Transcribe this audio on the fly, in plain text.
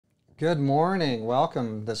Good morning.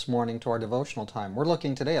 Welcome this morning to our devotional time. We're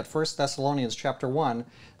looking today at 1 Thessalonians chapter 1,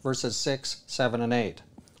 verses 6, 7, and 8.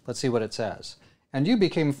 Let's see what it says. And you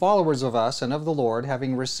became followers of us and of the Lord,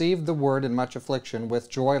 having received the word in much affliction with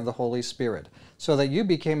joy of the Holy Spirit, so that you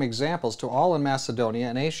became examples to all in Macedonia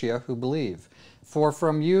and Asia who believe. For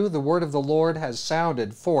from you the word of the Lord has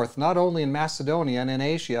sounded forth, not only in Macedonia and in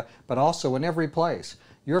Asia, but also in every place.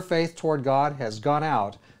 Your faith toward God has gone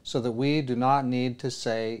out, so that we do not need to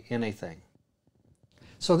say anything.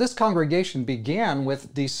 So this congregation began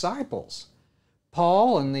with disciples.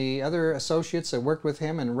 Paul and the other associates that worked with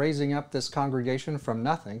him in raising up this congregation from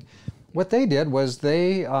nothing, what they did was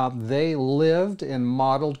they lived and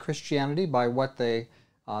modeled Christianity by what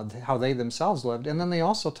how they themselves lived, and then they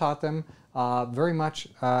also taught them very much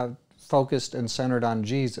focused and centered on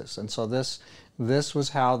Jesus. And so this was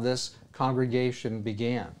how this congregation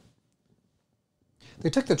began. They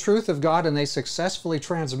took the truth of God and they successfully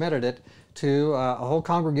transmitted it to a whole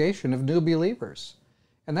congregation of new believers.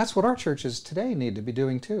 And that's what our churches today need to be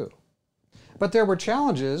doing too. But there were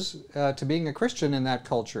challenges to being a Christian in that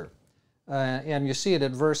culture. And you see it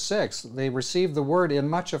at verse 6. They received the word in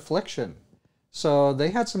much affliction. So they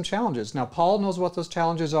had some challenges. Now Paul knows what those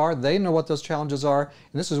challenges are. They know what those challenges are.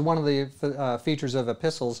 And this is one of the features of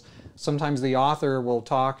epistles. Sometimes the author will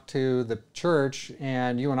talk to the church,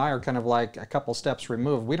 and you and I are kind of like a couple steps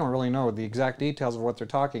removed. We don't really know the exact details of what they're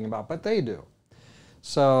talking about, but they do.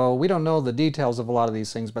 So we don't know the details of a lot of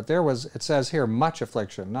these things, but it says here, much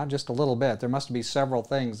affliction, not just a little bit. There must be several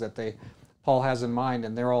things that Paul has in mind,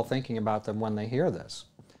 and they're all thinking about them when they hear this.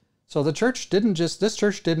 So this church didn't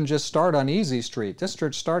just start on easy street. This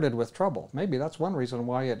church started with trouble. Maybe that's one reason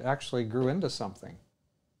why it actually grew into something.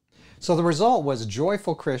 So the result was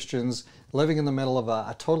joyful Christians living in the middle of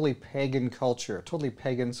a totally pagan culture, a totally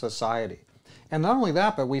pagan society. And not only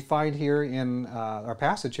that, but we find here in our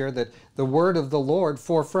passage here that the word of the Lord,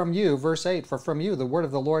 for from you, verse 8, for from you the word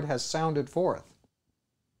of the Lord has sounded forth.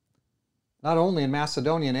 Not only in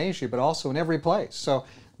Macedonia and Asia, but also in every place. So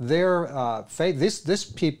their faith,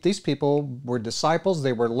 these people were disciples,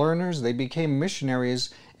 they were learners, they became missionaries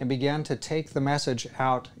and began to take the message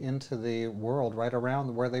out into the world right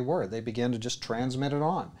around where they were. They began to just transmit it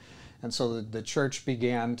on. And so the church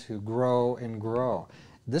began to grow and grow.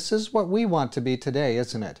 This is what we want to be today,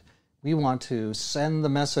 isn't it? We want to send the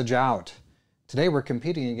message out. Today we're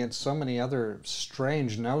competing against so many other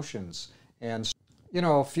strange notions. And, you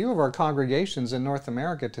know, a few of our congregations in North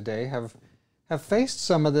America today have faced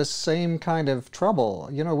some of this same kind of trouble.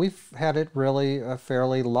 You know, we've had it really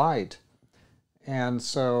fairly light. And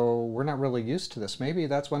so we're not really used to this. Maybe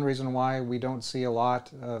that's one reason why we don't see a lot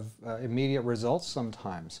of immediate results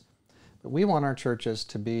sometimes. But we want our churches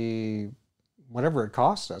to be, whatever it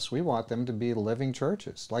costs us, we want them to be living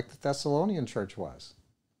churches, like the Thessalonian church was.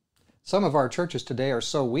 Some of our churches today are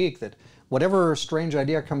so weak that whatever strange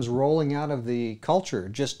idea comes rolling out of the culture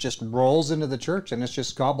just rolls into the church and it's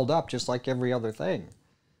just gobbled up just like every other thing.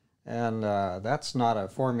 And that's not a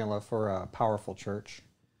formula for a powerful church.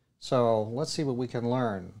 So let's see what we can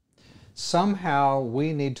learn. Somehow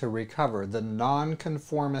we need to recover the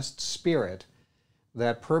nonconformist spirit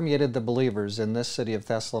that permeated the believers in this city of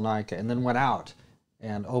Thessalonica and then went out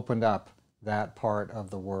and opened up that part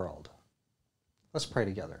of the world. Let's pray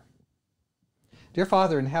together. Dear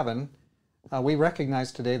Father in heaven, we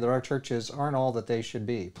recognize today that our churches aren't all that they should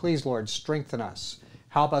be. Please, Lord, strengthen us.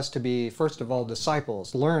 Help us to be, first of all,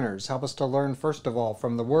 disciples, learners. Help us to learn, first of all,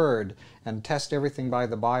 from the Word and test everything by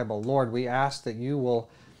the Bible. Lord, we ask that you will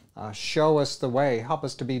show us the way. Help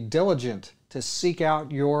us to be diligent, to seek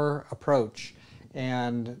out your approach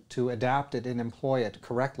and to adapt it and employ it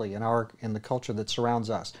correctly in the culture that surrounds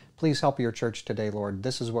us. Please help your church today, Lord.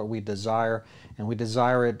 This is what we desire, and we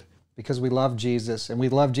desire it because we love Jesus, and we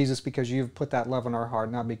love Jesus because you've put that love in our heart,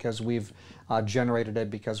 not because we've generated it,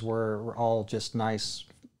 because we're all just nice,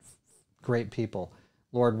 great people.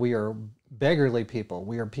 Lord, we are beggarly people.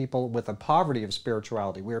 We are people with a poverty of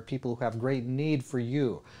spirituality. We are people who have great need for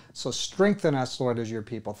you. So strengthen us, Lord, as your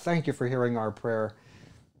people. Thank you for hearing our prayer.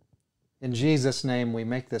 In Jesus' name, we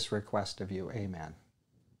make this request of you. Amen.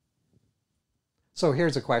 So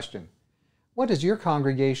here's a question. What does your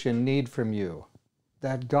congregation need from you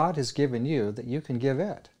that God has given you that you can give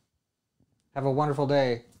it? Have a wonderful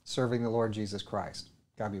day serving the Lord Jesus Christ.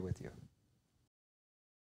 God be with you.